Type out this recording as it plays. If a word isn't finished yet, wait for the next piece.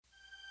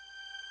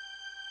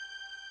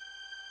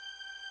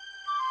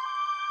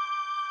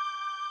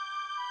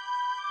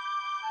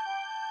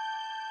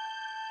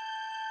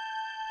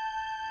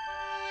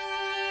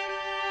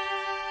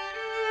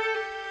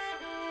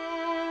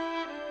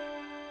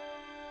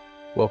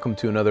Welcome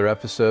to another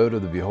episode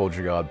of the Behold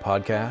Your God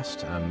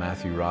podcast. I'm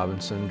Matthew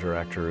Robinson,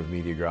 Director of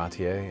Media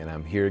Gratiae, and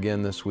I'm here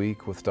again this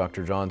week with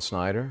Dr. John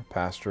Snyder,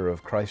 pastor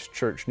of Christ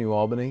Church New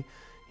Albany,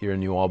 here in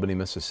New Albany,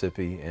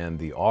 Mississippi, and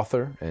the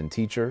author and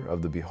teacher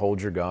of the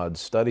Behold Your God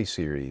study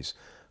series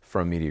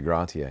from Media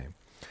Gratiae.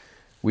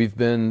 We've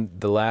been,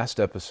 the last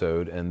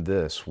episode and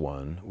this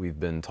one, we've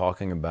been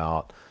talking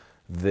about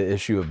the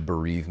issue of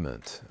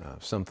bereavement,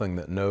 something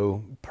that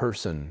no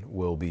person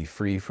will be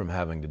free from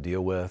having to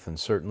deal with, and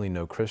certainly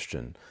no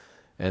Christian.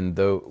 And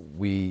though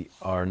we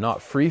are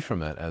not free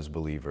from it as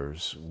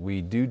believers,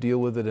 we do deal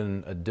with it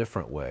in a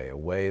different way, a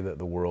way that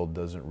the world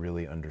doesn't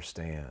really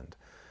understand.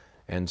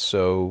 And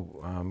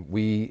so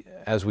we,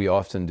 as we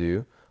often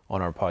do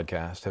on our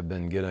podcast, have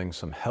been getting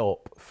some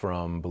help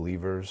from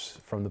believers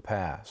from the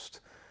past,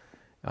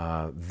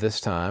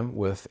 this time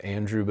with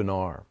Andrew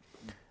Benar.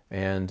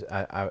 And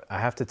I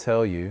have to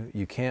tell you,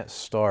 you can't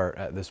start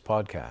at this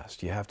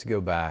podcast. You have to go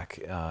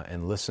back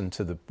and listen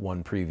to the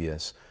one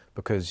previous,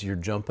 because you're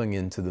jumping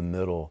into the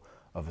middle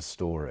of a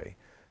story.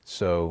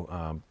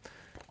 So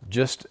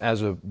just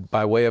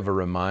by way of a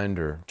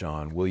reminder,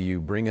 John, will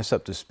you bring us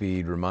up to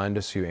speed, remind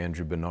us who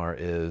Andrew Benar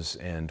is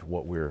and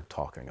what we're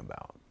talking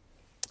about?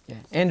 Yeah.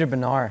 Andrew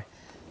Benar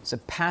is a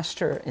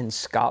pastor in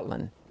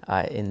Scotland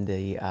in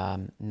the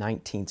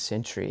 19th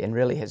century, and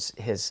really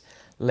his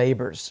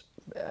labors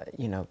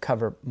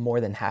cover more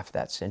than half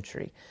that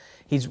century.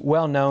 He's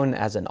well known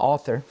as an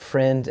author,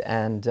 friend,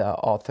 and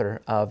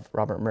author of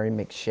Robert Murray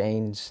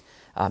McCheyne's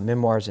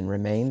Memoirs and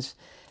Remains.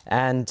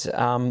 And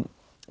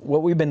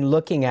what we've been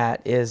looking at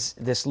is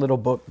this little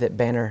book that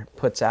Banner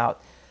puts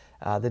out,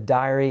 The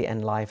Diary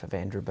and Life of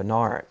Andrew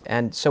Benar.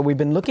 And so we've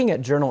been looking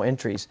at journal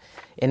entries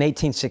in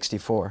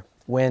 1864,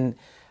 when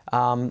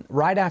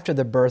right after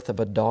the birth of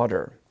a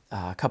daughter,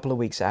 a couple of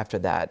weeks after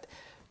that,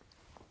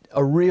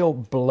 a real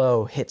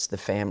blow hits the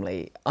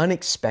family.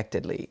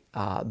 Unexpectedly,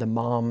 the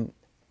mom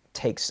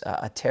takes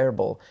a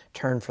terrible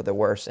turn for the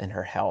worse in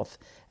her health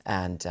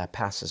and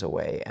passes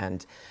away.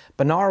 And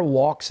Benar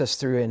walks us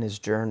through in his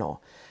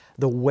journal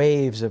the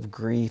waves of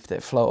grief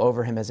that flow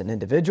over him as an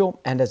individual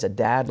and as a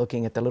dad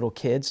looking at the little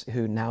kids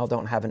who now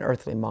don't have an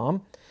earthly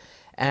mom.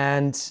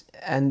 And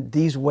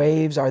these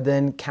waves are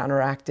then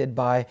counteracted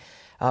by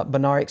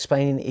Benar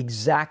explaining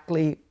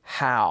exactly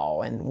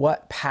how and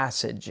what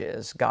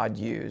passages God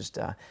used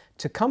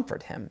to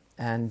comfort him.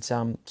 And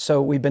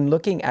so we've been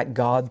looking at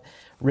God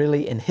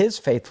really in His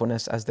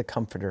faithfulness as the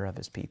comforter of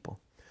His people.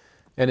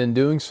 And in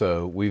doing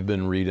so, we've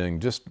been reading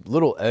just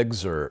little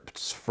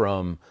excerpts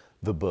from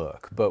the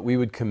book. But we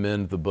would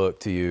commend the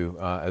book to you,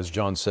 as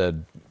John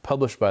said,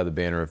 published by the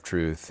Banner of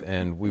Truth,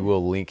 and we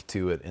will link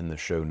to it in the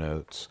show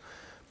notes.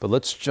 But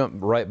let's jump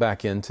right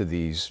back into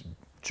these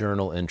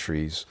journal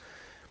entries.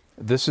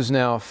 This is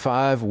now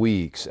 5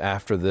 weeks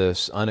after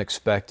this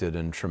unexpected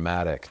and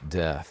traumatic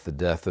death, the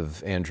death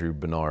of Andrew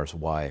Benar's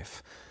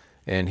wife.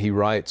 And he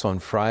writes on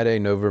Friday,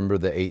 November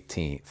the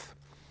 18th,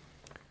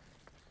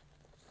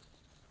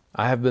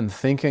 "I have been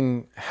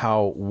thinking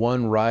how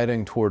one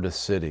riding toward a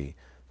city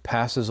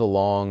passes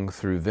along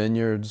through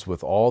vineyards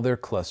with all their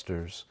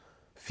clusters,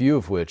 few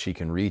of which he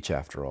can reach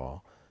after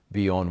all,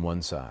 be on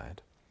one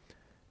side.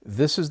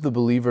 This is the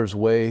believer's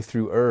way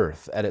through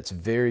earth at its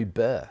very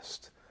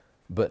best.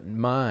 But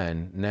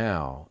mine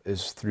now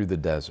is through the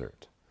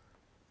desert.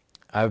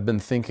 I've been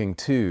thinking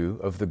too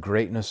of the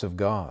greatness of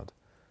God.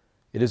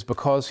 It is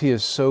because He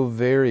is so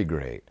very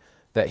great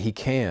that He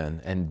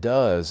can and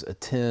does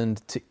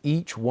attend to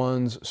each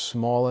one's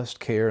smallest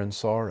care and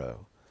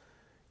sorrow.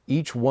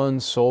 Each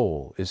one's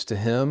soul is to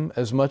Him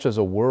as much as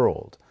a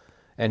world,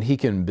 and He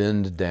can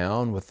bend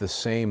down with the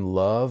same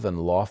love and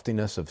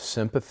loftiness of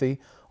sympathy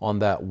on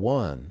that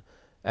one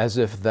as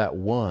if that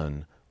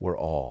one were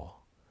all.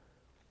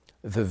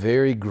 The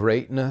very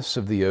greatness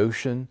of the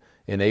ocean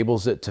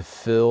enables it to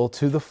fill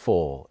to the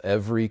full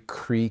every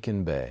creek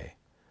and bay.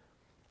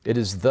 It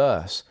is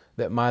thus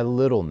that my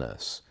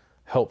littleness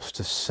helps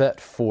to set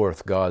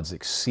forth God's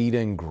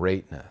exceeding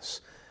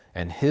greatness,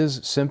 and His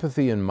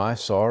sympathy in my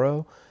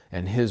sorrow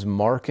and His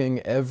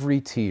marking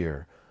every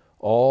tear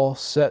all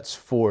sets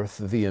forth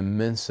the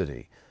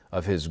immensity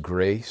of His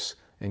grace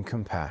and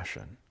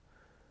compassion.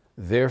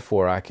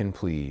 Therefore I can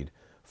plead,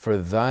 for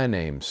Thy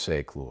name's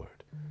sake, Lord,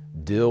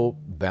 deal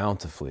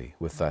bountifully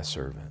with Thy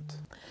servant."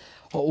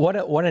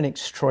 What an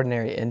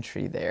extraordinary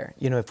entry there.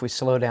 If we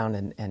slow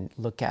down and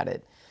look at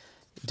it,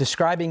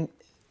 describing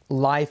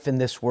life in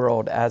this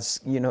world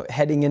as,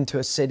 heading into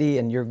a city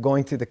and you're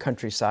going through the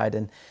countryside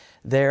and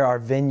there are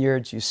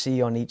vineyards you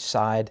see on each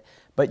side,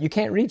 but you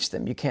can't reach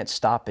them. You can't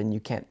stop and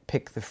you can't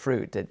pick the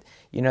fruit.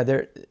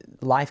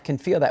 Life can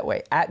feel that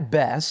way. At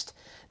best,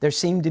 there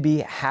seem to be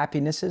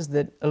happinesses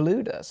that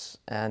elude us.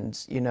 And,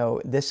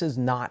 this is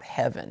not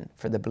heaven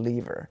for the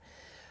believer.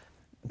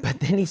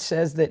 But then he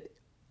says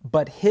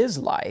but his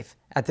life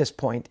at this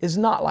point is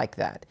not like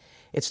that.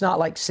 It's not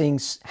like seeing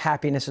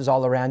happinesses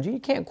all around you. You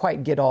can't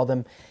quite get all of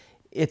them.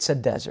 It's a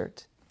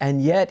desert.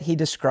 And yet he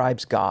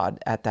describes God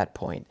at that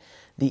point.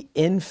 The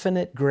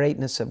infinite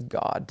greatness of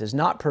God does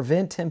not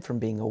prevent him from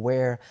being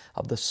aware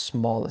of the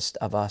smallest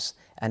of us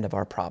and of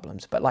our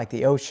problems. But like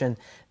the ocean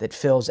that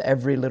fills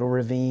every little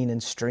ravine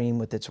and stream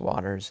with its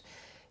waters,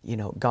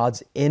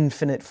 God's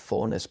infinite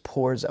fullness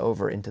pours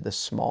over into the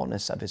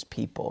smallness of his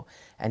people,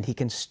 and he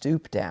can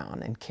stoop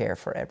down and care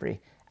for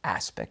every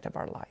aspect of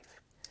our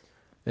life.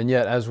 And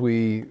yet, as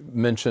we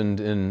mentioned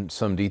in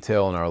some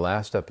detail in our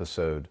last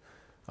episode,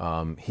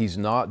 he's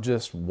not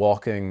just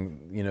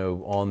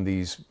walking, on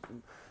these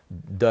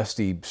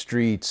dusty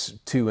streets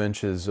 2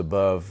 inches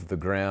above the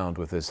ground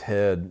with his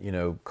head,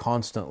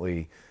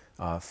 constantly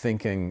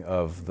thinking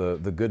of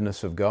the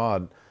goodness of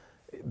God.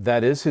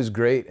 That is his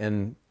great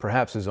and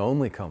perhaps his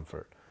only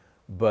comfort.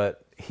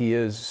 But he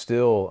is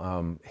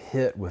still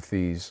hit with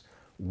these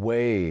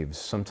waves,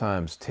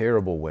 sometimes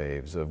terrible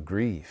waves of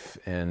grief.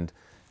 And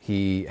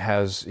he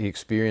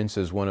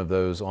experiences one of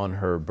those on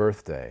her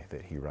birthday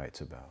that he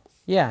writes about.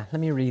 Yeah, let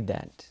me read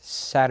that.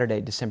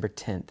 Saturday, December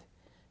 10th.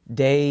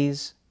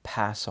 Days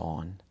pass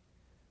on.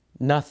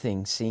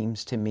 Nothing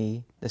seems to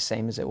me the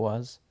same as it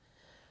was.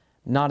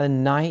 Not a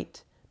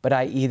night, but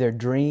I either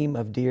dream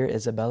of dear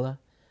Isabella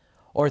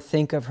or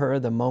think of her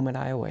the moment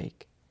I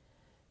awake.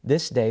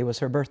 This day was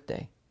her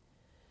birthday.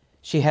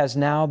 She has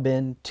now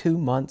been 2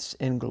 months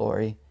in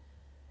glory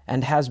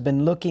and has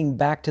been looking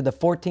back to the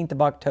 14th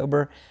of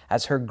October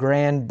as her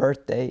grand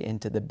birthday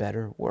into the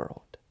better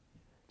world.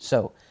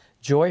 So,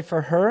 joy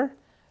for her,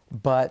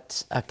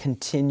 but a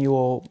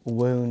continual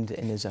wound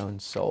in his own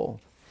soul.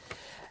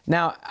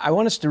 Now, I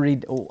want us to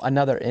read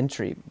another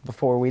entry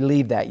before we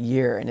leave that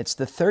year, and it's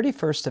the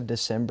 31st of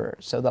December.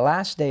 So the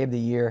last day of the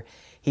year,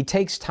 he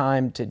takes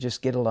time to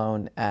just get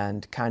alone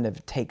and kind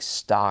of take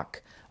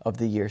stock of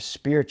the year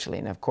spiritually.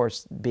 And of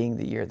course, being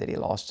the year that he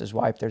lost his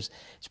wife, it's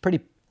pretty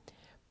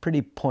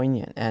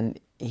poignant. And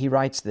he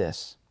writes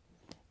this.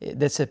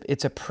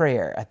 It's a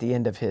prayer at the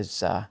end of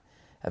his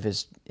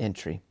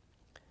entry.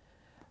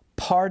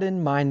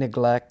 Pardon my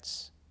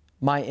neglects,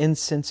 my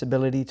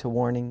insensibility to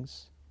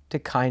warnings, to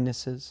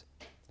kindnesses,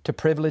 to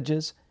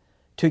privileges,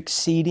 to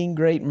exceeding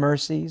great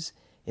mercies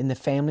in the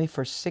family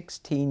for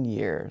 16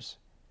 years.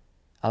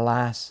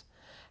 Alas,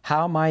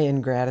 how my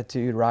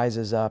ingratitude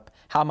rises up,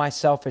 how my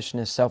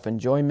selfishness,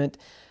 self-enjoyment,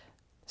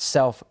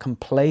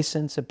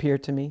 self-complacence appear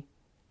to me.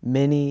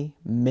 Many,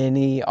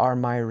 many are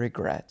my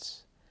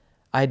regrets.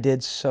 I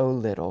did so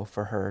little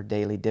for her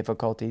daily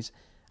difficulties.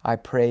 I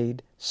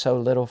prayed so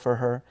little for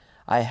her.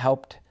 I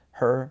helped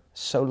her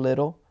so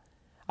little.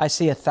 I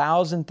see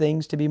 1,000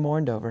 things to be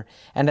mourned over,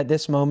 and at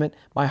this moment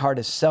my heart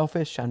is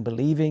selfish,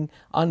 unbelieving,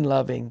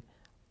 unloving,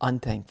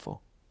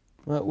 unthankful.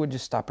 Well, we'll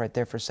just stop right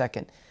there for a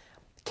second.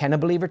 Can a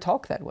believer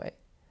talk that way?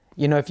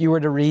 If you were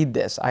to read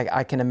this,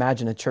 I can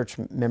imagine a church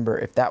member,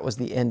 if that was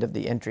the end of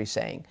the entry,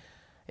 saying,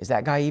 is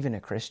that guy even a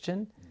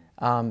Christian?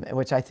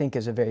 Which I think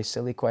is a very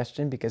silly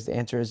question, because the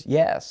answer is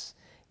yes.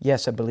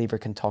 Yes, a believer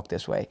can talk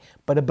this way.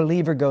 But a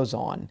believer goes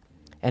on,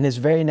 and his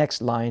very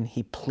next line,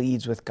 he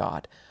pleads with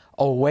God,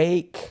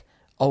 awake,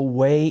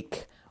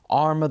 awake,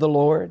 arm of the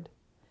Lord.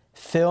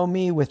 Fill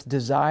me with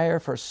desire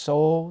for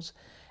souls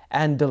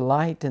and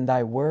delight in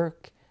thy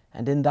work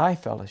and in thy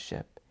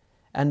fellowship.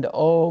 And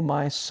O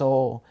my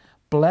soul,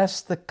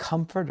 bless the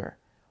Comforter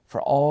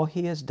for all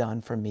he has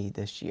done for me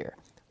this year.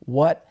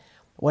 What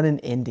an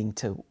ending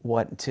to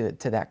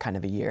that kind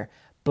of a year.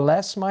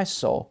 Bless my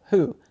soul.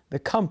 Who? The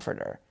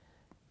Comforter.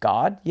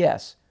 God,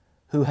 yes,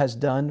 who has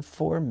done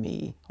for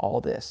me all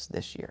this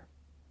year.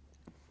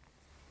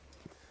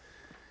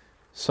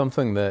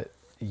 Something that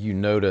you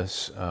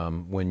notice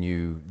when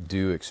you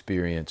do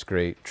experience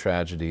great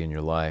tragedy in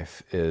your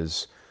life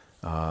is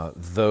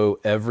though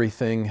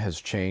everything has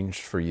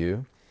changed for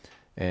you,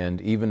 and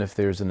even if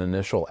there's an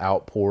initial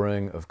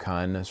outpouring of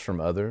kindness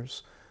from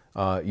others,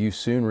 you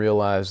soon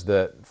realize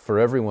that for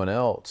everyone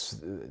else,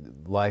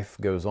 life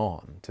goes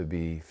on to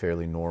be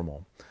fairly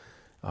normal.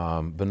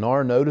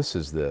 Benar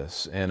notices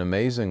this, and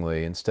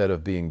amazingly, instead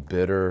of being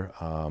bitter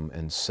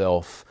and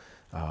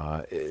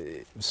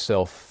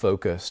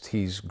self-focused,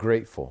 he's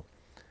grateful.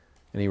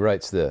 And he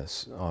writes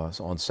this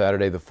on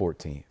Saturday the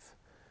 14th.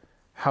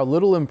 How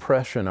little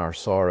impression our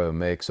sorrow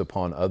makes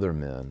upon other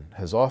men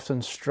has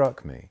often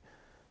struck me,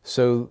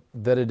 so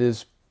that it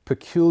is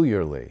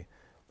peculiarly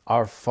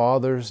our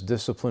Father's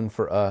discipline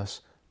for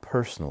us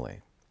personally.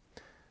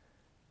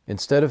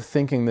 Instead of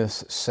thinking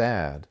this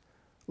sad,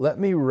 let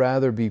me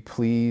rather be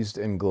pleased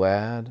and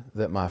glad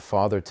that my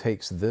Father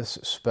takes this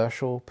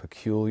special,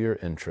 peculiar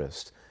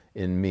interest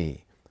in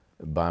me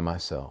by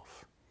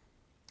myself.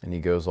 And he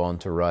goes on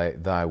to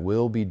write, Thy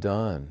will be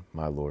done,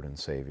 my Lord and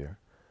Savior.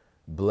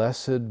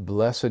 Blessed,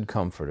 blessed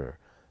Comforter,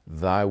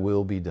 thy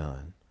will be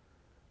done.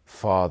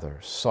 Father,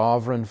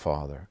 sovereign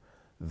Father,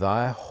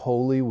 thy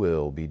holy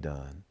will be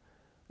done.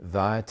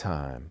 Thy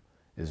time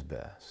is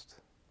best.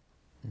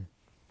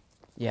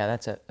 Yeah,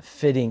 that's a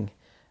fitting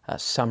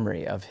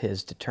summary of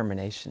his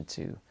determination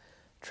to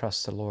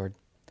trust the Lord.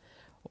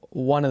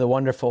 One of the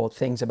wonderful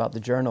things about the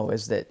journal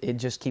is that it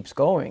just keeps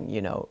going,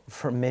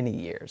 for many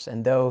years.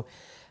 And though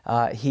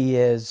he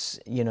is,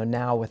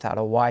 now without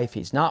a wife,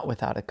 he's not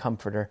without a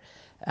comforter.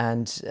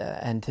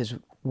 and his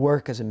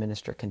work as a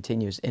minister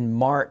continues. In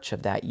March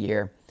of that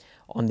year,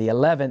 on the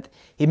 11th,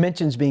 he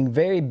mentions being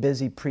very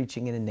busy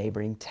preaching in a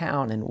neighboring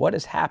town. And what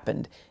has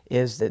happened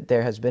is that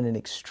there has been an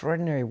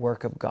extraordinary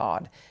work of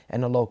God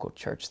in a local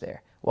church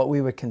there, what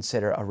we would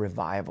consider a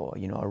revival,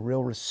 a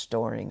real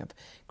restoring of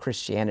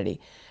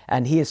Christianity.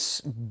 And he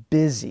is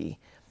busy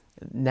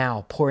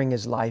now pouring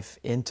his life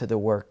into the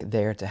work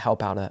there to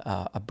help out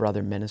a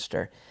brother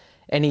minister.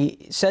 And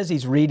he says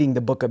he's reading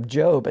the book of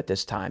Job at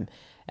this time.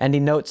 And he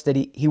notes that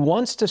he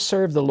wants to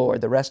serve the Lord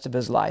the rest of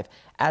his life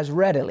as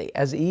readily,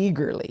 as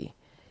eagerly,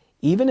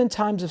 even in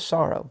times of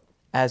sorrow,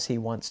 as he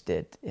once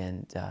did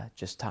in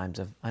just times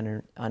of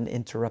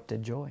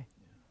uninterrupted joy.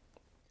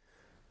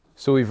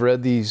 So we've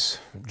read these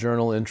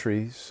journal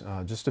entries,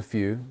 just a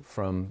few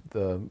from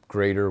the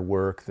greater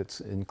work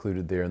that's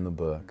included there in the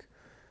book.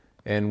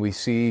 And we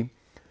see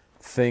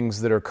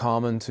things that are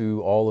common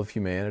to all of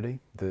humanity,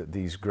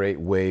 these great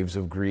waves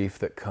of grief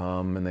that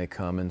come, and they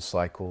come in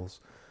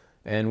cycles.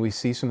 And we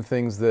see some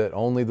things that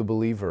only the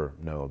believer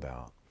know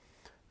about.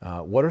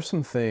 What are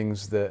some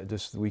things that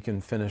just we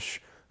can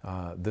finish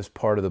this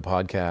part of the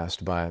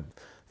podcast by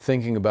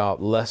thinking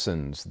about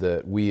lessons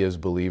that we as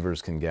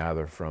believers can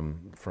gather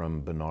from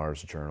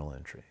Benar's journal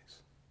entries?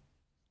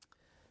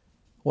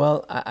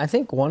 Well, I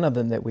think one of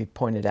them that we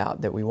pointed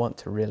out that we want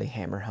to really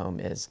hammer home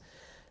is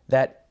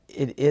that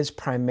it is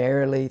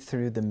primarily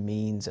through the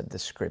means of the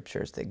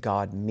Scriptures that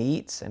God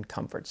meets and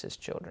comforts His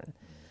children.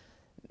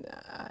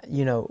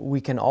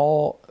 We can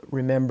all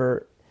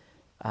remember,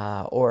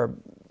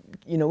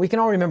 we can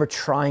all remember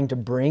trying to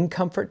bring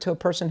comfort to a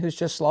person who's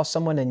just lost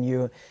someone, and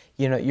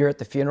you're at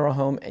the funeral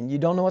home and you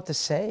don't know what to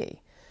say.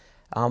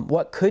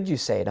 What could you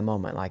say at a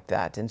moment like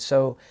that? And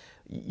so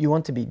you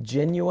want to be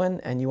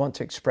genuine and you want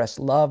to express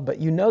love, but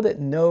you know that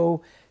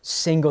no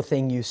single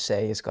thing you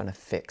say is going to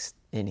fix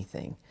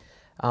anything.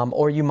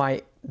 Or you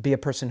might be a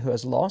person who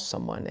has lost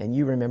someone and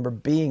you remember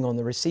being on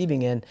the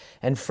receiving end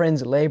and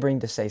friends laboring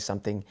to say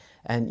something,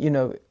 and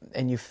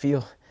you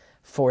feel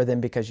for them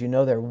because you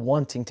know they're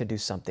wanting to do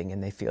something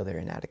and they feel their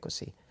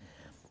inadequacy.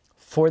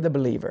 For the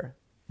believer,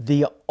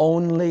 the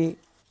only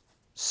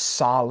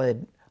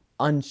solid,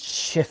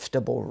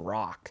 unshiftable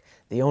rock,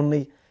 the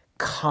only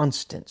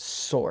constant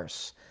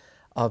source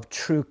of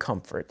true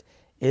comfort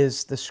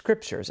is the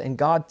Scriptures, and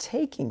God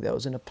taking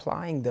those and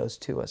applying those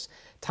to us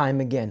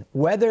time again.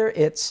 Whether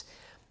it's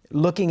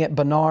looking at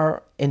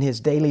Benar in his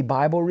daily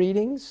Bible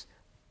readings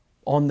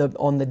on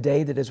the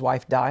day that his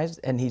wife dies,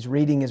 and he's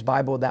reading his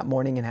Bible that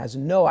morning and has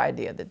no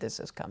idea that this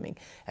is coming,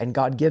 and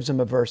God gives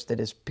him a verse that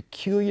is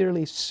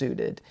peculiarly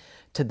suited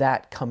to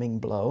that coming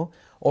blow,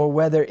 or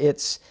whether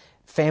it's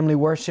family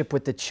worship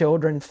with the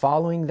children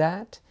following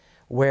that,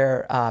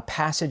 where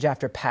passage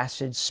after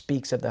passage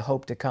speaks of the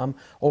hope to come,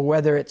 or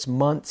whether it's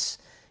months,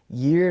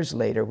 years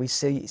later, we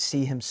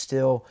see him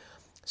still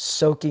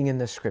soaking in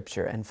the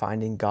Scripture and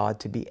finding God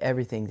to be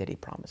everything that He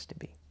promised to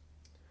be.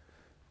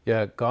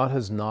 Yeah, God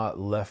has not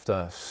left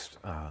us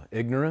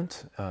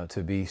ignorant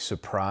to be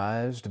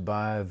surprised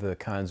by the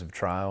kinds of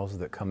trials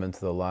that come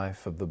into the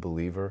life of the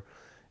believer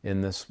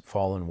in this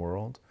fallen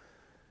world.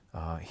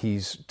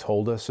 He's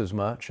told us as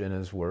much in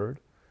His Word.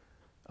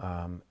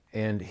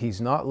 And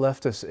He's not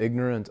left us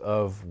ignorant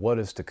of what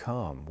is to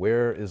come.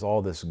 Where is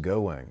all this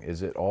going?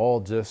 Is it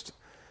all just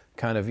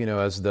kind of,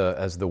 as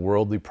the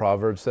worldly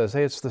proverb says,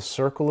 hey, it's the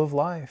circle of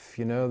life.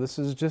 This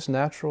is just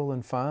natural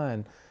and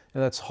fine.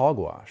 And that's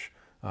hogwash.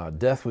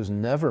 Death was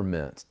never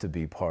meant to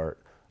be part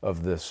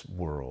of this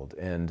world.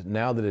 And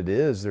now that it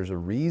is, there's a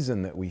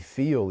reason that we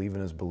feel,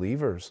 even as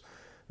believers,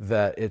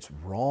 that it's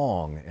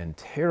wrong and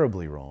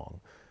terribly wrong.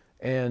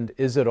 And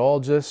is it all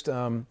just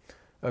a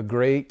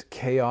great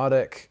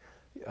chaotic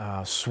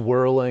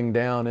swirling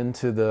down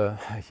into the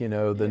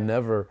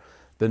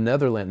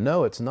Netherland?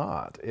 No, it's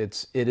not.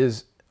 It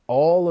is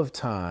all of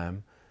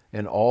time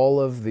and all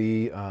of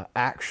the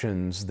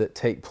actions that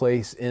take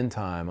place in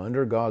time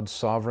under God's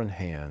sovereign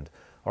hand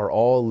are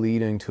all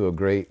leading to a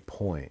great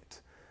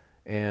point.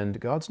 And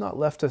God's not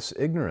left us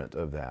ignorant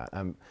of that.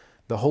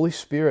 The Holy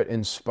Spirit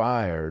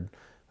inspired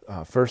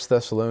 1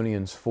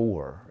 Thessalonians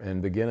 4,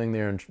 and beginning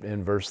there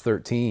in verse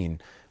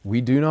 13, we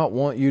do not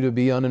want you to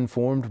be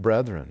uninformed,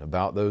 brethren,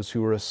 about those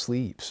who are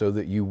asleep, so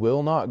that you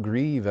will not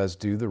grieve as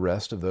do the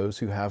rest of those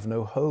who have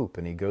no hope.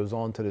 And he goes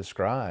on to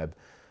describe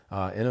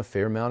in a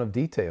fair amount of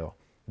detail.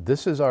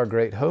 This is our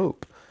great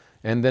hope.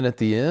 And then at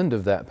the end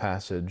of that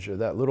passage,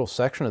 that little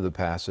section of the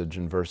passage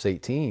in verse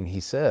 18, he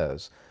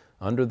says,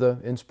 under the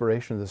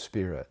inspiration of the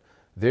Spirit,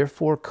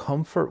 therefore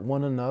comfort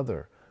one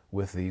another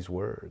with these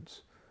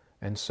words.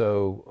 And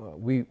so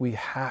we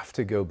have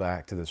to go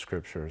back to the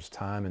Scriptures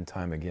time and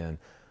time again.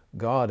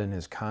 God in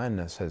His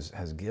kindness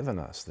has given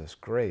us this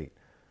great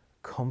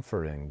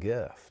comforting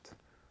gift.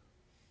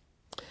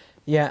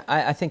 Yeah,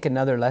 I think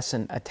another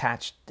lesson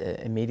attached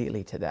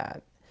immediately to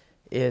that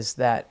is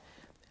that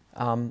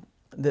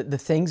the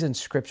things in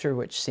Scripture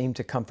which seem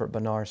to comfort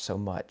Benar so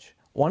much,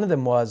 one of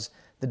them was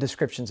the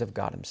descriptions of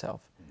God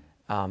Himself.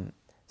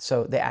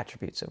 So the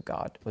attributes of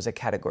God was a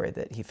category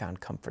that he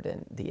found comfort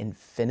in. The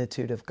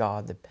infinitude of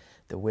God,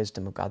 the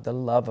wisdom of God, the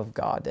love of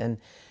God. And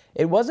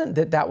it wasn't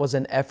that that was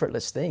an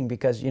effortless thing,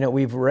 because,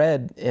 we've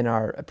read in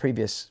our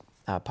previous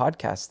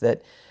podcast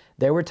that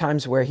there were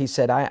times where he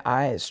said,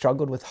 I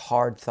struggled with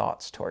hard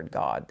thoughts toward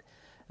God,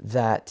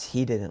 that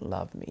he didn't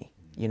love me.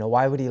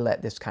 Why would he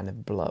let this kind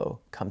of blow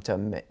come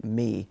to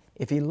me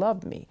if he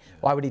loved me?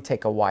 Why would he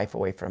take a wife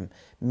away from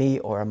me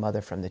or a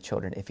mother from the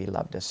children if he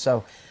loved us?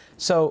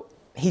 So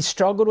he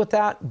struggled with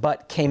that,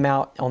 but came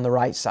out on the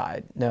right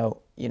side. No,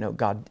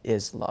 God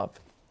is love.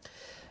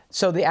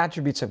 So the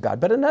attributes of God.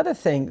 But another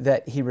thing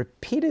that he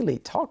repeatedly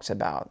talks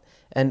about,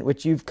 and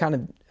which you've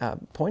kind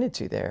of pointed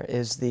to there,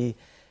 is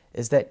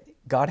that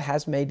God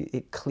has made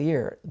it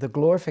clear, the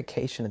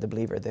glorification of the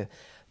believer,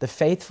 the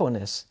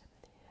faithfulness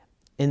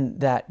in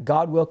that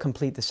God will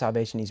complete the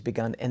salvation he's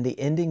begun, and the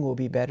ending will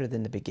be better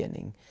than the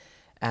beginning.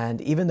 And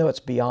even though it's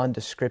beyond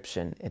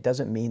description, it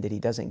doesn't mean that he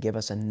doesn't give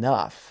us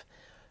enough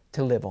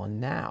to live on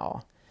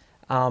now.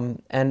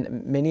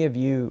 And many of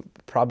you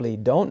probably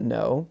don't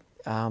know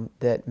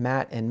that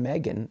Matt and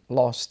Megan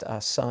lost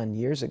a son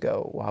years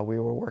ago while we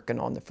were working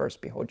on the first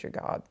Behold Your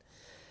God.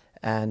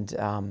 And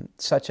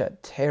such a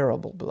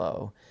terrible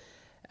blow.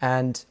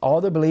 And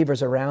all the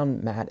believers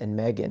around Matt and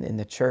Megan in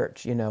the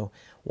church,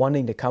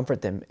 wanting to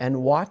comfort them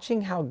and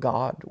watching how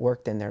God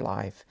worked in their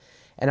life.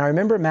 And I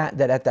remember, Matt,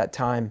 that at that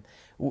time,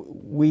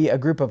 a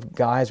group of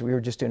guys, we were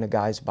just doing a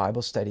guys'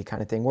 Bible study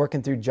kind of thing,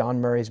 working through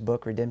John Murray's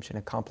book, Redemption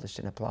Accomplished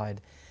and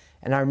Applied.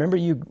 And I remember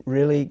you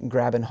really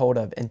grabbing hold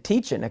of and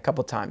teaching a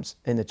couple times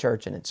in the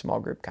church and in small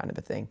group kind of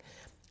a thing,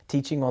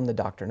 teaching on the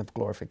doctrine of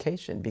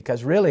glorification.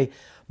 Because really,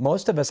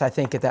 most of us, I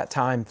think, at that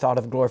time thought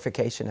of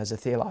glorification as a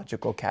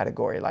theological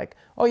category, like,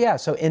 oh yeah,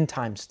 so end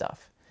time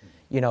stuff.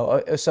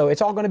 So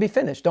it's all going to be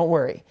finished, don't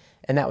worry.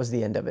 And that was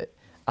the end of it.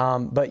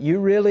 But you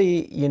really,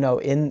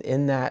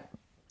 in that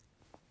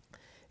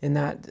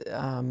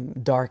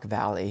dark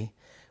valley,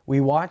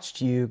 we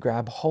watched you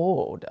grab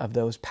hold of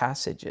those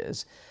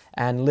passages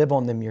and live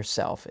on them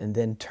yourself, and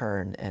then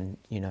turn and,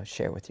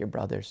 share with your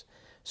brothers.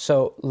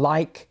 So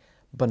like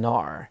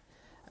Benar,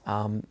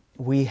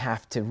 we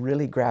have to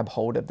really grab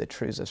hold of the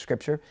truths of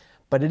Scripture,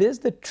 but it is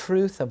the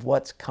truth of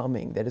what's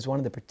coming that is one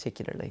of the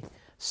particularly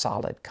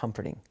solid,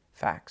 comforting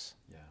facts.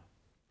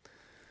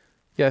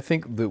 Yeah, I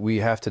think that we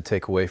have to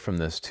take away from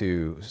this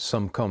too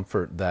some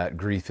comfort that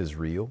grief is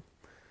real,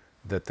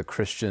 that the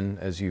Christian,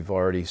 as you've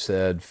already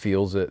said,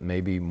 feels it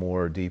maybe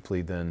more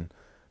deeply than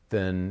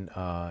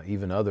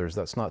even others.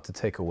 That's not to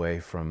take away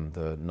from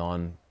the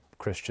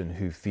non-Christian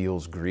who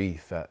feels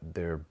grief at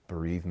their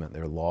bereavement,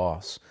 their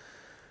loss.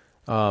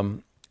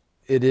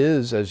 It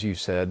is, as you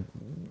said,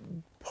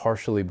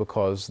 partially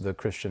because the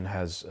Christian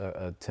has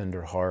a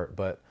tender heart,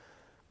 but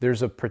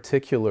there's a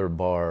particular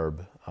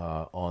barb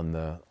on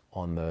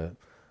the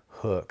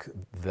hook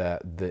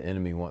that the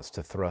enemy wants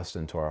to thrust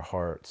into our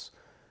hearts,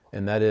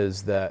 and that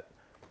is that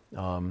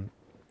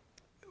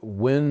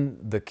when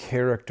the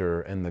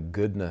character and the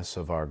goodness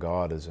of our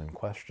God is in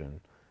question,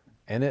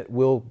 and it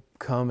will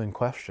come in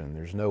question.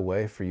 There's no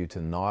way for you to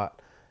not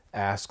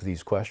ask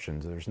these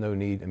questions. There's no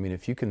need. I mean,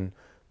 if you can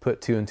put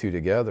two and two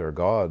together,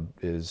 God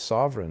is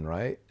sovereign,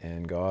 right?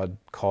 And God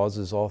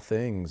causes all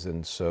things,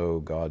 and so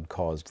God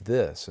caused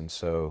this, and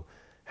so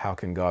how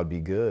can God be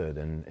good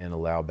and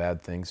allow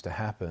bad things to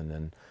happen?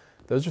 And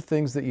those are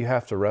things that you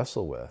have to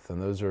wrestle with,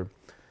 and those are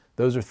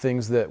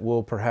things that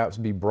will perhaps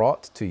be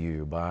brought to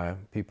you by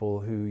people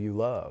who you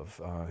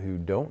love, who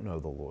don't know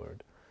the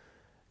Lord.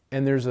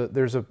 And there's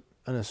an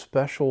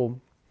especial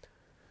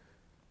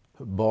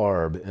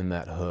barb in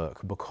that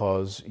hook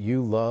because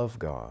you love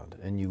God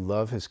and you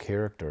love His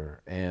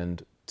character,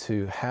 and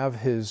to have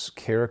His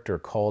character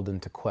called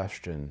into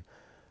question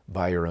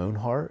by your own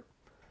heart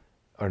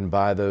and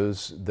by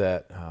those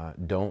that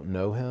don't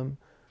know Him,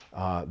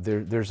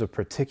 there's a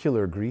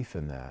particular grief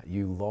in that.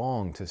 You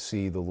long to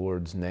see the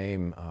Lord's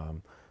name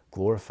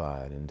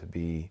glorified and to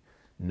be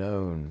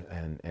known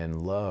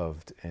and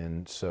loved.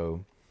 And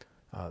so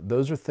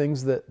those are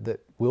things that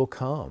will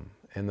come,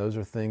 and those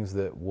are things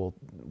that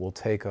will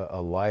take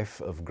a life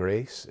of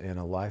grace and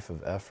a life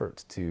of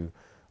effort to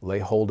lay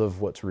hold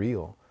of what's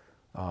real.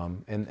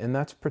 And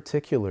that's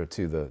particular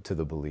to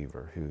the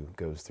believer who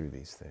goes through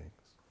these things.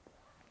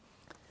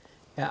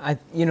 Yeah,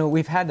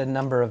 we've had a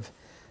number of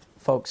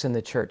folks in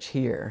the church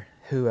here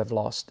who have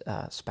lost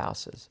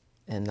spouses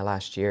in the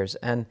last years.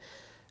 And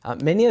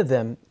many of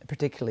them,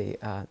 particularly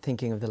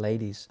thinking of the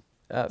ladies,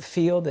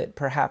 feel that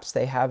perhaps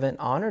they haven't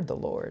honored the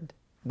Lord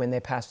when they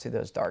pass through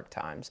those dark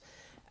times.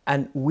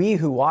 And we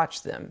who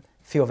watch them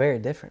feel very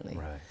differently.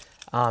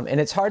 Right.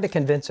 And it's hard to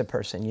convince a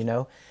person,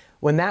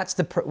 when that's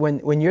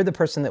when you're the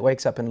person that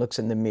wakes up and looks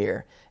in the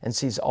mirror and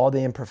sees all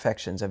the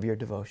imperfections of your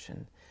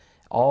devotion,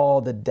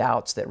 all the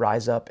doubts that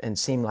rise up and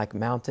seem like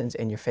mountains,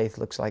 and your faith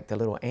looks like the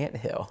little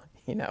anthill,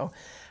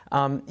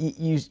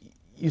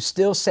 you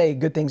still say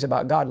good things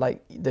about God,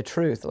 like the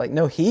truth, like,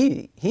 no,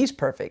 He's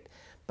perfect,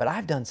 but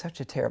I've done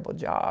such a terrible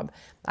job.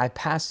 I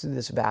passed through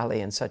this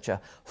valley in such a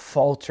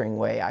faltering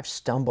way. I've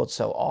stumbled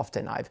so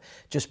often. I've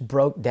just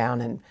broke down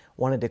and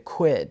wanted to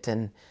quit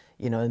and,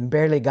 and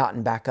barely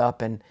gotten back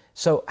up. And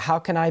so how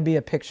can I be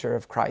a picture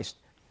of Christ?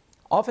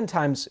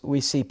 Oftentimes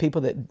we see people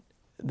that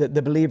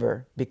the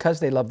believer, because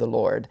they love the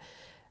Lord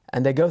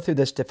and they go through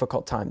this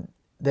difficult time,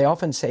 they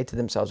often say to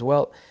themselves,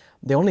 well,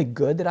 the only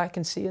good that I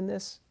can see in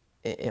this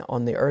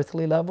on the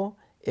earthly level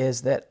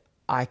is that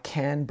I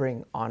can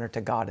bring honor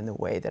to God in the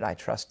way that I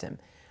trust Him,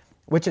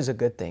 which is a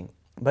good thing.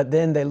 But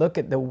then they look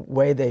at the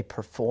way they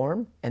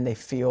perform and they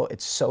feel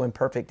it's so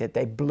imperfect that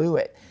they blew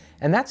it.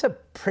 And that's a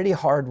pretty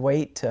hard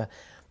weight to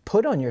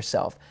put on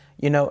yourself.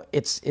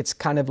 It's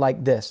kind of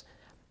like this.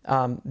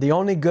 The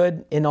only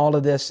good in all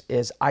of this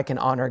is I can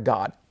honor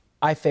God.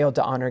 I failed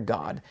to honor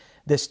God.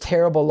 This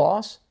terrible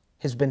loss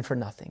has been for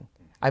nothing.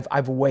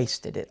 I've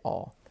wasted it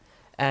all.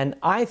 And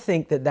I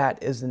think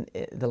that is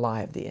the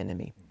lie of the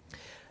enemy.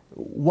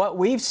 What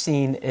we've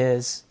seen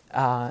is,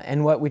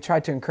 and what we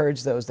try to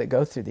encourage those that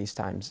go through these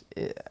times,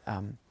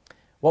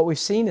 what we've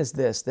seen is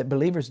this, that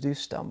believers do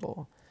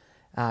stumble.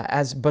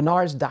 As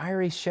Bernard's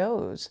diary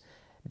shows,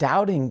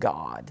 doubting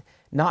God,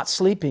 not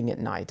sleeping at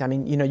night. I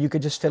mean, you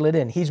could just fill it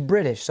in. He's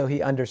British, so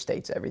he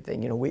understates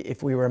everything.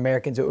 If we were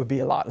Americans, it would be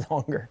a lot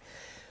longer.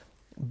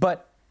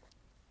 But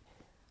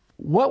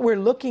what we're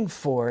looking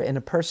for in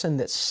a person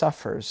that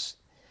suffers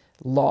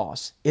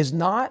loss is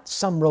not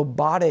some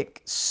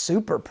robotic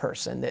super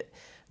person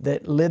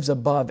that lives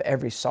above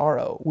every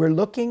sorrow. We're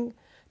looking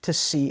to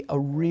see a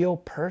real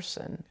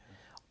person,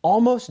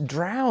 almost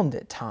drowned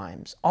at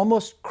times,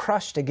 almost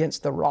crushed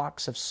against the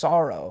rocks of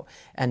sorrow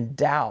and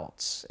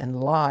doubts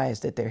and lies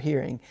that they're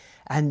hearing.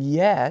 And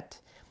yet,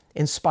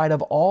 in spite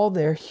of all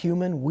their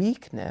human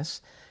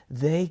weakness,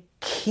 they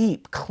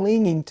keep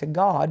clinging to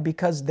God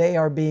because they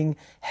are being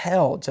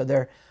held. So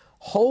they're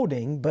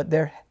holding, but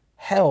they're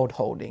held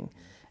holding.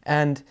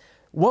 And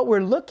what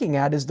we're looking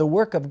at is the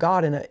work of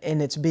God,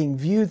 and it's being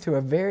viewed through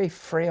a very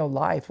frail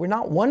life. We're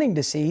not wanting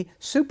to see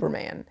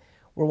Superman.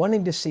 We're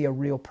wanting to see a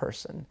real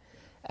person.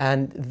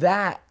 And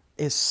that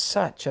is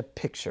such a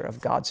picture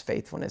of God's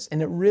faithfulness.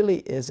 And it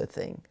really is a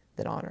thing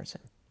that honors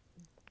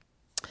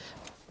Him.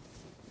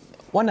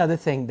 One other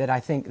thing that I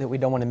think that we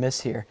don't want to miss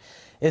here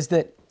is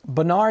that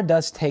Bernard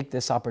does take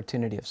this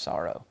opportunity of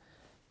sorrow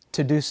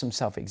to do some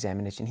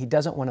self-examination. He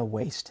doesn't want to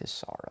waste his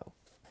sorrow.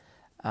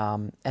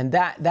 And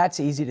that's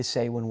easy to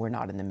say when we're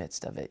not in the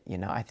midst of it.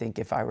 I think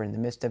if I were in the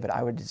midst of it,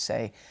 I would just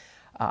say,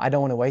 I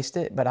don't want to waste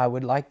it, but I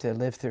would like to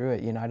live through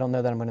it. I don't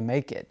know that I'm going to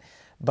make it.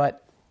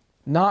 But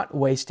not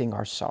wasting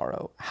our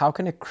sorrow. How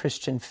can a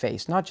Christian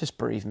face not just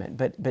bereavement,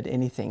 but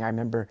anything? I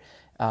remember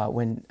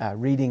when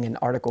reading an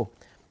article,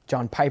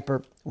 John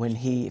Piper, when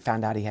he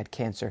found out he had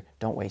cancer,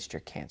 don't waste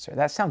your cancer.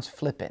 That sounds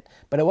flippant,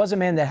 but it was a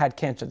man that had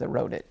cancer that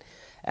wrote it.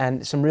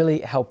 And some really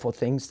helpful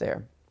things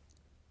there.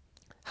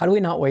 How do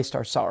we not waste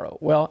our sorrow?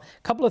 Well,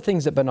 a couple of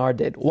things that Bernard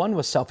did. One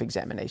was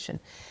self-examination.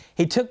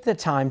 He took the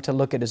time to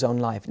look at his own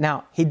life.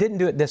 Now, he didn't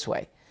do it this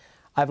way.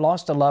 I've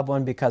lost a loved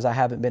one because I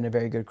haven't been a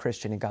very good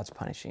Christian and God's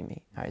punishing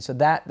me. All right, so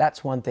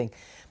that's one thing.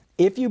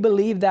 If you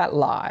believe that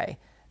lie,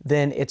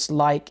 then it's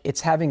like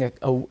it's having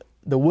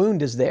the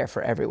wound is there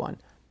for everyone,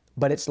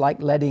 but it's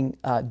like letting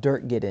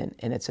dirt get in,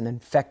 and it's an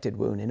infected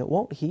wound, and it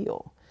won't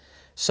heal.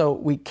 So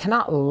we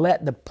cannot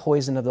let the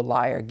poison of the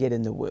liar get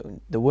in the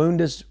wound. The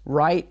wound is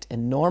right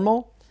and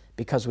normal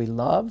because we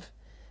love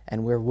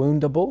and we're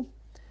woundable,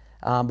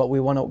 but we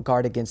want to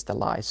guard against the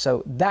lie.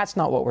 So that's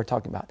not what we're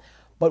talking about.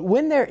 But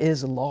when there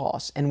is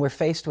loss and we're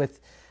faced with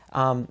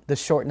the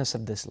shortness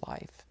of this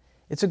life,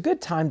 it's a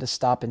good time to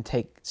stop and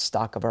take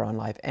stock of our own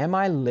life. Am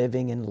I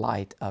living in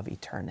light of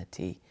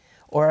eternity?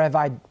 Or have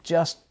I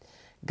just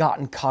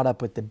gotten caught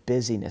up with the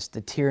busyness,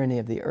 the tyranny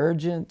of the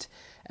urgent,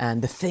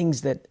 and the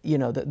things that,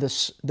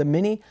 the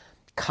many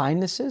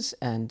kindnesses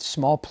and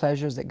small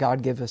pleasures that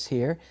God gives us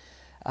here,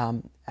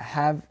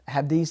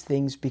 have these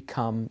things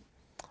become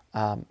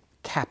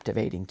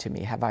captivating to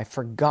me? Have I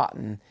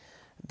forgotten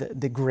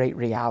the great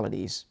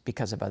realities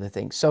because of other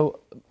things? So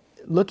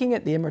looking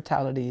at the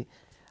immortality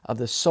of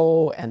the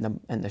soul and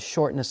the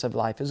shortness of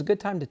life is a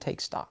good time to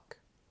take stock.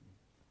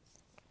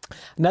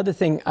 Another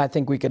thing I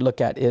think we could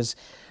look at is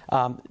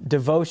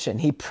devotion.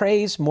 He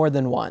prays more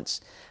than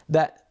once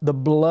that the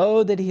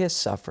blow that he has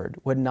suffered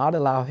would not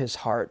allow his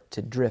heart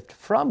to drift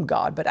from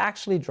God, but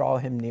actually draw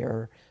him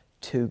nearer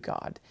to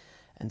God.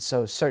 And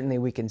so certainly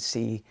we can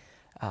see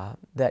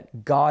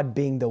that God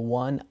being the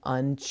one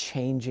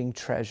unchanging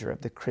treasure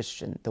of the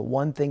Christian, the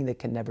one thing that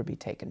can never be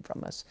taken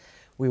from us,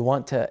 we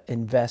want to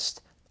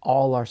invest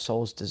all our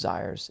soul's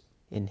desires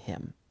in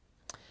Him.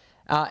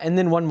 And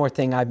then one more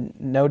thing I've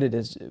noted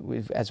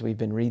as we've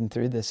been reading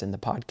through this in the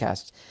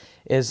podcast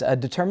is a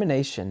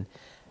determination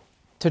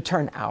to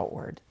turn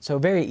outward. So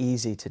very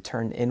easy to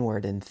turn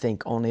inward and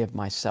think only of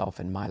myself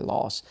and my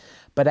loss.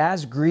 But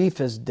as grief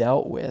is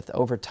dealt with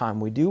over time,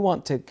 we do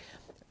want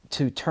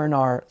to turn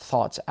our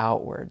thoughts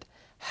outward.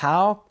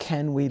 How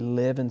can we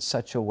live in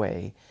such a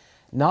way,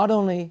 not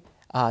only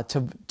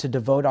to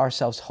devote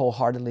ourselves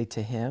wholeheartedly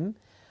to Him,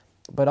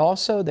 but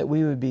also that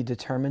we would be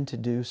determined to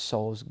do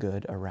souls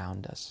good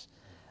around us.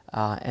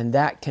 And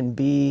that can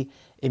be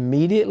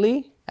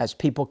immediately as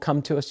people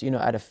come to us,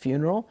 at a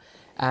funeral,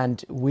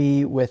 and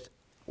we, with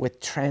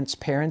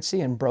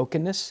transparency and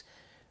brokenness,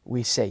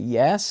 we say,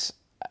 yes,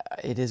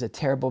 it is a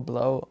terrible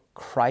blow.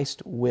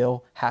 Christ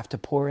will have to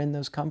pour in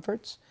those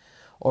comforts.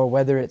 Or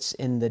whether it's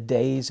in the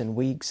days and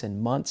weeks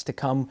and months to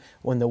come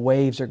when the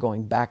waves are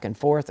going back and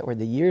forth, or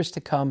the years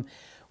to come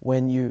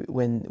when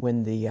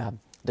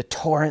the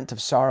torrent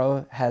of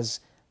sorrow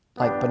has,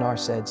 like Benar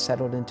said,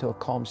 settled into a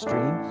calm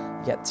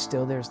stream, yet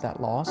still there's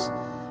that loss.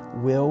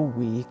 Will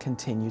we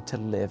continue to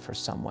live for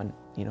someone,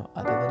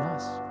 other than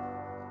us?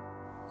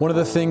 One of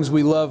the things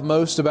we love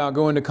most about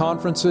going to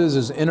conferences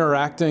is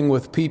interacting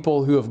with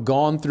people who have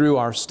gone through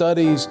our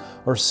studies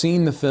or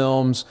seen the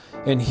films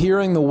and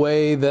hearing the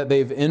way that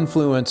they've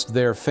influenced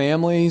their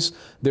families,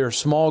 their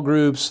small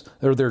groups,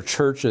 or their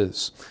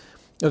churches.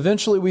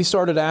 Eventually, we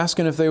started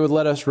asking if they would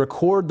let us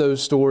record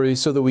those stories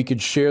so that we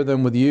could share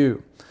them with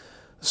you.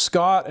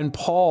 Scott and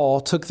Paul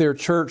took their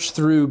church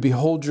through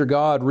Behold Your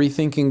God,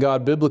 Rethinking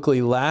God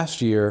Biblically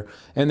last year,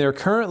 and they're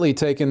currently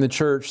taking the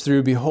church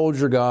through Behold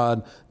Your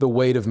God, The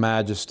Weight of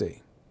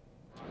Majesty.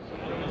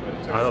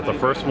 I thought the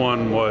first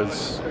one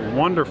was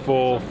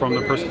wonderful from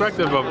the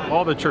perspective of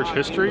all the church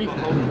history.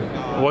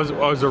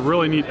 Was a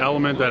really neat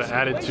element that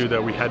added to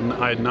that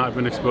I had not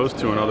been exposed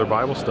to in other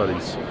Bible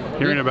studies.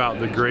 Hearing about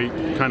the great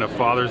kind of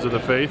fathers of the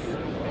faith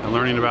and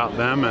learning about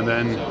them, and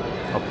then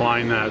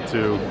applying that to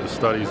the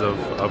studies of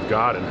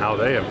God and how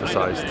they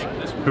emphasized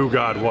who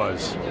God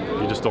was.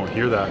 You just don't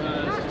hear that.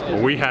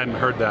 Well, we hadn't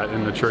heard that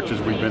in the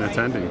churches we've been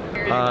attending.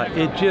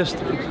 It just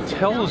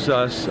tells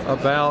us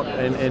about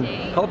and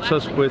helps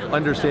us with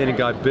understanding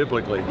God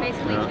biblically.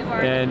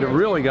 And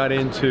really got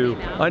into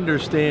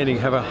understanding,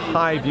 have a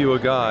high view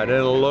of God and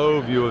a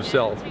low view of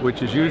self,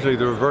 which is usually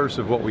the reverse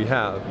of what we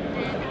have.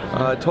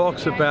 It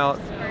talks about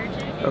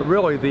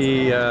really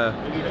the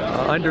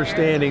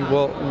understanding,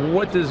 well,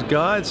 what does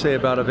God say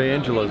about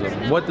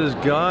evangelism? What does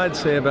God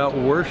say about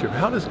worship?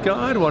 How does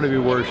God want to be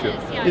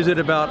worshiped? Is it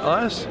about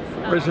us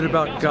or is it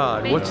about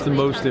God? What's the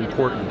most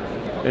important?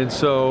 And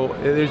so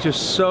there's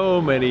just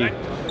so many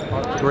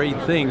great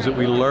things that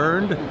we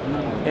learned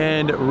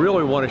and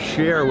really want to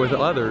share with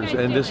others,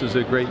 and this is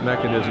a great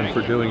mechanism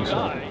for doing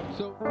so.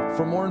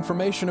 For more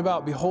information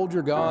about Behold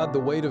Your God, The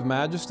Weight of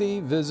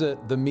Majesty,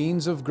 visit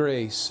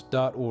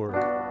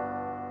themeansofgrace.org.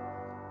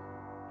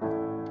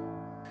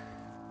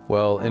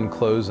 Well, in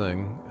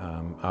closing,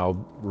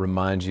 I'll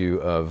remind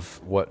you of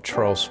what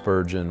Charles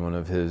Spurgeon, one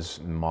of his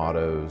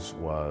mottos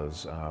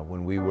was.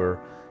 When we were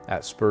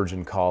at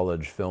Spurgeon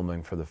College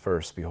filming for the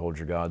first Behold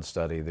Your God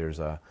study, there's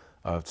a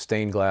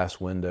stained glass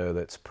window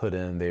that's put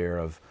in there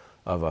of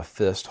a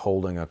fist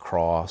holding a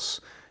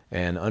cross,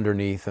 and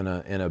underneath in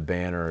a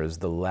banner is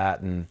the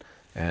Latin,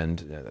 and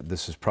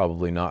this is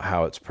probably not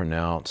how it's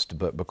pronounced,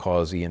 but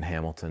because Ian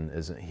Hamilton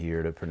isn't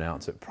here to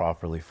pronounce it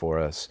properly for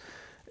us,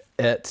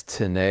 Et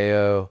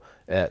teneo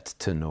et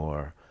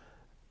tenor.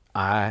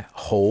 I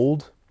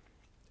hold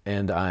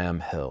and I am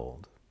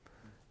held.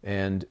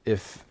 And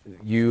if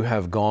you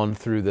have gone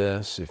through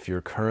this, if you're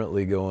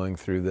currently going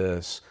through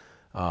this,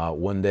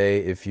 one day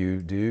if you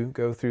do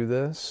go through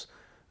this,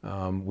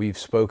 we've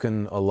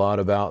spoken a lot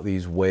about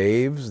these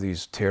waves,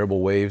 these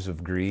terrible waves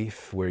of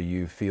grief where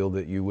you feel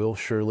that you will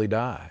surely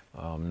die.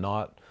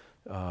 Not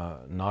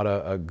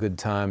a good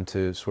time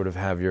to sort of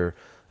have your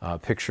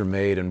picture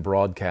made and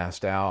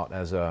broadcast out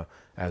as a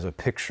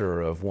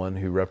picture of one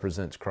who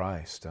represents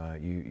Christ.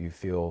 You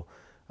feel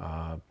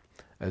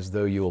as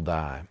though you will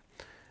die.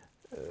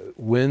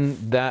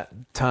 When that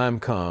time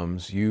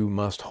comes, you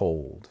must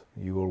hold.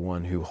 You are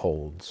one who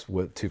holds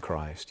to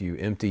Christ. You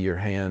empty your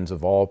hands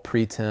of all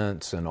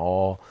pretense and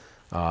all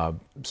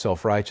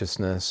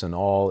self-righteousness and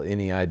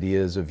any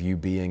ideas of you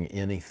being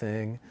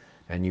anything,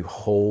 and you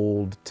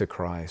hold to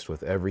Christ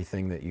with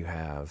everything that you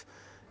have.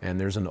 And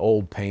there's an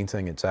old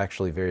painting, it's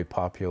actually very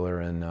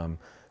popular in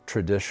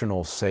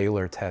traditional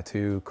sailor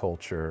tattoo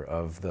culture,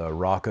 of the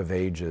Rock of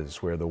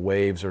Ages, where the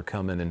waves are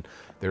coming and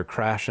they're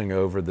crashing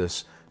over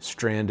this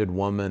stranded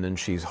woman, and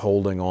she's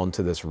holding on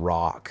to this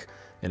rock,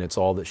 and it's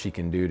all that she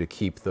can do to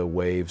keep the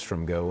waves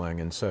from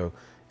going. And so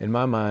in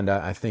my mind,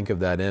 I think of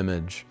that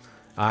image.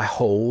 I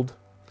hold,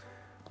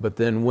 but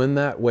then when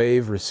that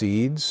wave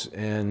recedes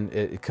and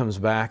it comes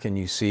back and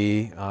you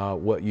see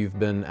what you've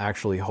been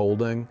actually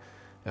holding,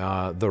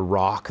 the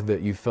rock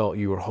that you felt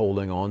you were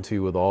holding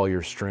onto with all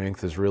your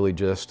strength is really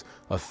just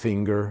a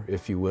finger,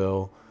 if you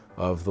will,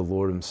 of the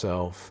Lord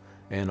Himself.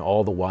 And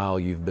all the while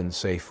you've been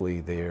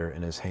safely there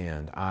in His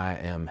hand. I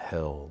am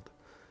held.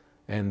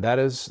 And that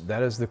is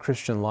the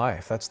Christian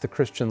life. That's the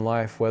Christian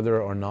life,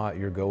 whether or not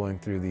you're going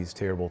through these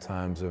terrible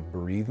times of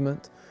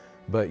bereavement,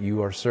 but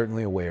you are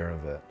certainly aware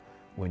of it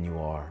when you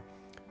are.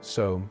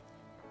 So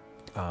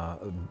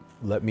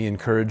let me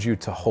encourage you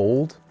to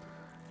hold.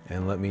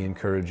 And let me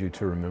encourage you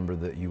to remember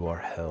that you are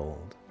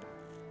held.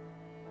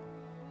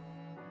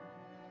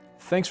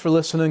 Thanks for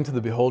listening to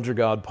the Behold Your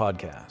God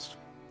podcast.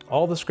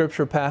 All the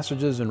scripture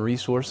passages and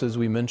resources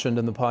we mentioned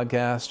in the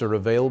podcast are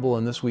available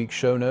in this week's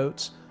show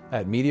notes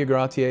at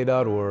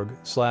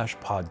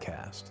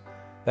mediagratiae.org/podcast.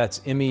 That's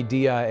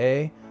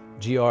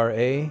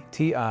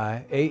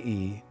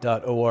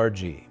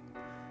mediagratiae.org.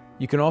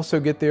 You can also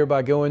get there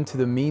by going to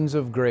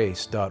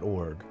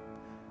themeansofgrace.org.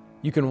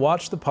 You can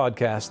watch the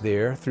podcast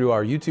there through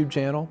our YouTube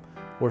channel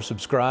or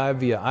subscribe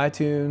via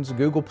iTunes,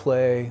 Google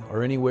Play,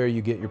 or anywhere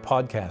you get your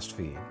podcast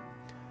feed.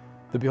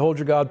 The Behold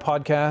Your God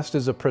podcast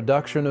is a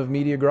production of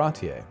Media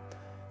Gratiae.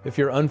 If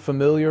you're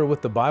unfamiliar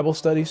with the Bible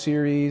study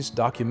series,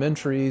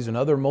 documentaries, and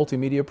other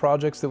multimedia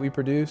projects that we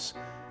produce,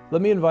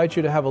 let me invite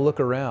you to have a look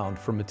around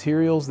for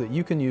materials that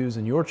you can use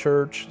in your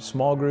church,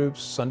 small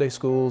groups, Sunday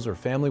schools, or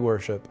family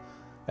worship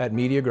at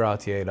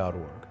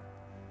mediagratiae.org.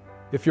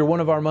 If you're one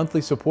of our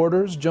monthly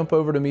supporters, jump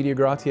over to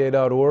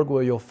mediagratiae.org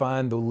where you'll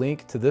find the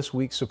link to this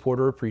week's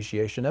Supporter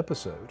Appreciation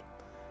episode.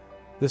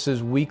 This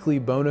is weekly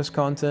bonus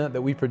content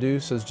that we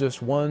produce as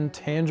just one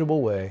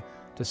tangible way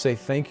to say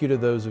thank you to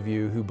those of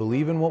you who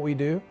believe in what we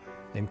do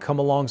and come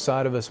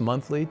alongside of us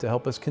monthly to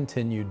help us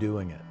continue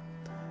doing it.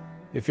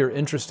 If you're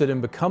interested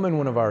in becoming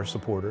one of our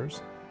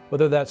supporters,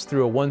 whether that's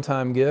through a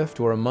one-time gift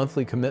or a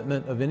monthly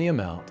commitment of any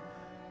amount,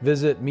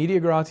 visit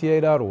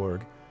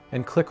mediagratiae.org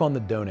and click on the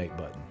donate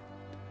button.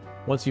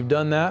 Once you've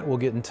done that, we'll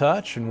get in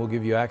touch and we'll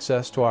give you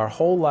access to our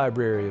whole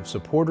library of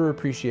supporter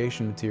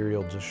appreciation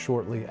material just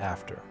shortly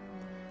after.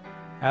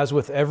 As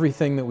with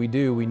everything that we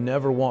do, we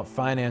never want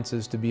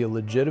finances to be a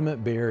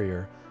legitimate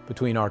barrier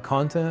between our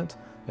content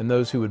and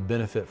those who would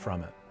benefit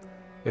from it.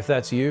 If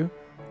that's you,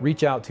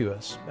 reach out to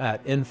us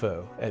at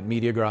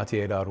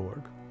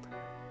info@mediagratiae.org.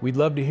 We'd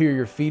love to hear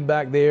your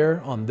feedback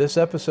there on this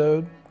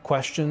episode,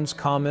 questions,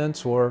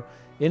 comments, or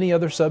any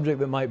other subject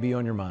that might be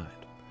on your mind.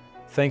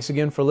 Thanks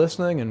again for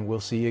listening, and we'll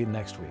see you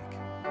next week.